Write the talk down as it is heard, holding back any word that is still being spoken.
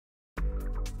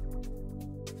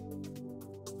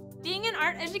Being an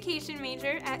art education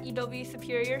major at UW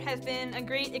Superior has been a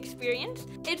great experience.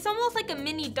 It's almost like a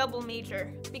mini double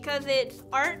major because it's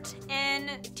art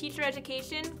and teacher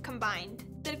education combined.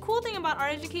 The cool thing about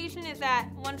art education is that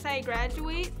once I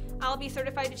graduate, I'll be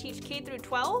certified to teach K through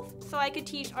 12, so I could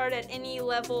teach art at any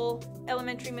level,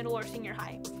 elementary, middle, or senior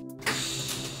high.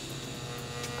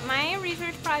 My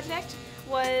research project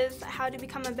was how to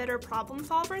become a better problem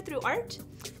solver through art,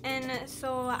 and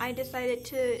so I decided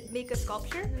to make a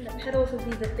sculpture. And the petals would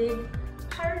be the big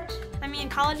part. I mean,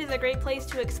 college is a great place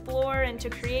to explore and to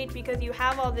create because you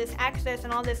have all this access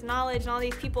and all this knowledge and all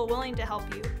these people willing to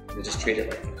help you. We just treat it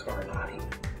like a Coronati.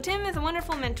 Tim is a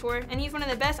wonderful mentor, and he's one of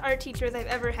the best art teachers I've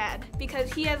ever had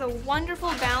because he has a wonderful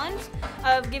balance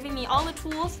of giving me all the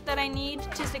tools that I need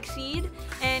to succeed,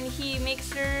 and he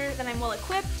makes sure that I'm well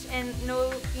equipped and know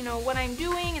what I'm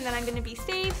doing and that I'm going to be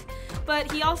safe.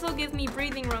 But he also gives me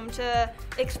breathing room to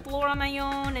explore on my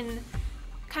own and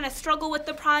kind of struggle with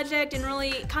the project and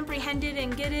really comprehend it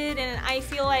and get it, and I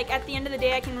feel like at the end of the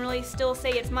day I can really still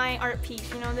say it's my art piece.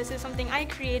 This is something I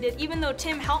created, even though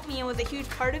Tim helped me and was a huge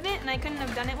part of it, and I couldn't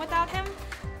have done it without him.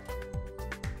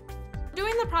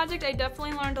 Doing the project, I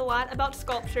definitely learned a lot about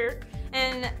sculpture,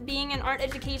 and being an art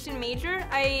education major,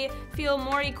 I feel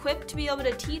more equipped to be able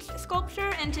to teach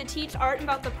sculpture and to teach art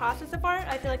about the process of art.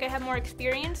 I feel like I have more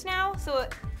experience now, so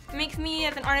it makes me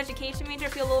as an art education major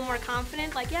feel a little more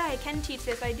confident, like, yeah, I can teach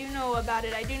this, I do know about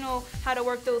it, I do know how to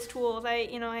work those tools, I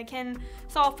can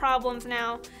solve problems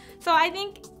now. So I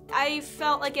think I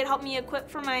felt like it helped me equip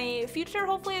for my future,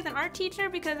 hopefully, as an art teacher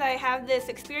because I have this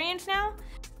experience now.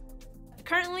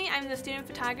 Currently, I'm the student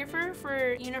photographer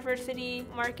for University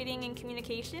Marketing and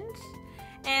Communications.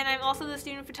 And I'm also the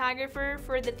student photographer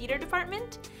for the theater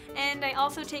department, and I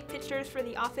also take pictures for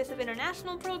the Office of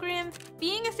International Programs.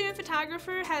 Being a student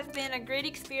photographer has been a great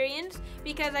experience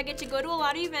because I get to go to a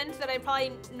lot of events that I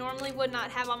probably normally would not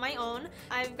have on my own.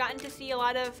 I've gotten to see a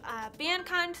lot of band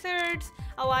concerts,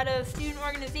 a lot of student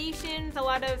organizations, a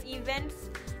lot of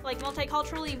events like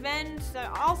multicultural events,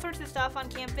 all sorts of stuff on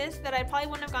campus that I probably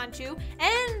wouldn't have gone to.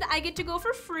 And I get to go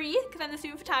for free because I'm the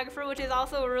student photographer, which is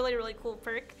also a really, really cool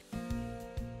perk.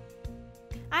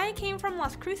 I came from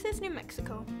Las Cruces, New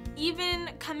Mexico. Even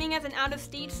coming as an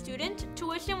out-of-state student,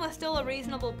 tuition was still a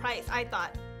reasonable price, I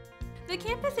thought. The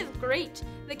campus is great.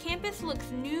 The campus looks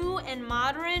new and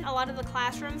modern. A lot of the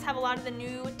classrooms have a lot of the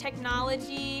new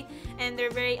technology and they're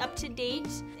very up to date.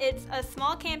 It's a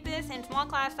small campus and small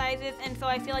class sizes, and so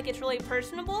I feel like it's really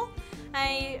personable.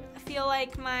 I feel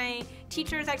like my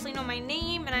teachers actually know my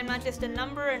name and I'm not just a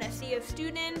number in a sea of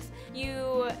students.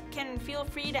 You can feel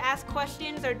free to ask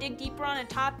questions or dig deeper on a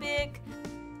topic.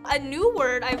 A new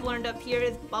word I've learned up here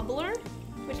is bubbler,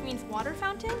 which means water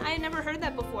fountain. I had never heard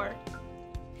that before.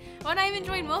 What I've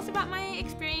enjoyed most about my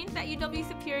experience at UW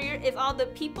Superior is all the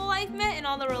people I've met and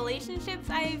all the relationships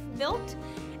I've built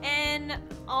and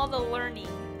all the learning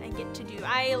I get to do.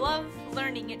 I love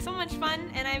learning. It's so much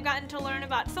fun, and I've gotten to learn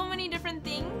about so many different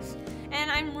things, and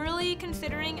I'm really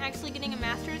considering actually getting a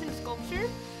master's in sculpture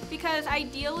because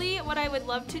ideally what I would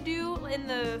love to do in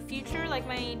the future, like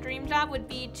my dream job, would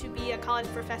be to be a college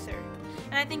professor.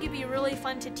 And I think it'd be really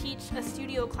fun to teach a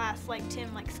studio class like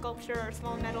Tim, like sculpture or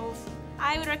small metals.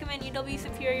 I would recommend UW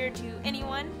Superior to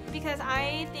anyone because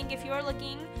I think if you're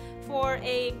looking for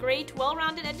a great,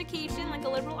 well-rounded education, like a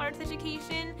liberal arts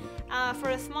education,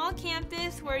 for a small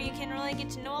campus where you can really get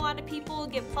to know a lot of people,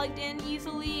 get plugged in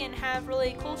easily, and have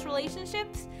really close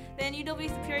relationships, then UW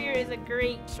Superior is a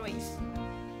great choice.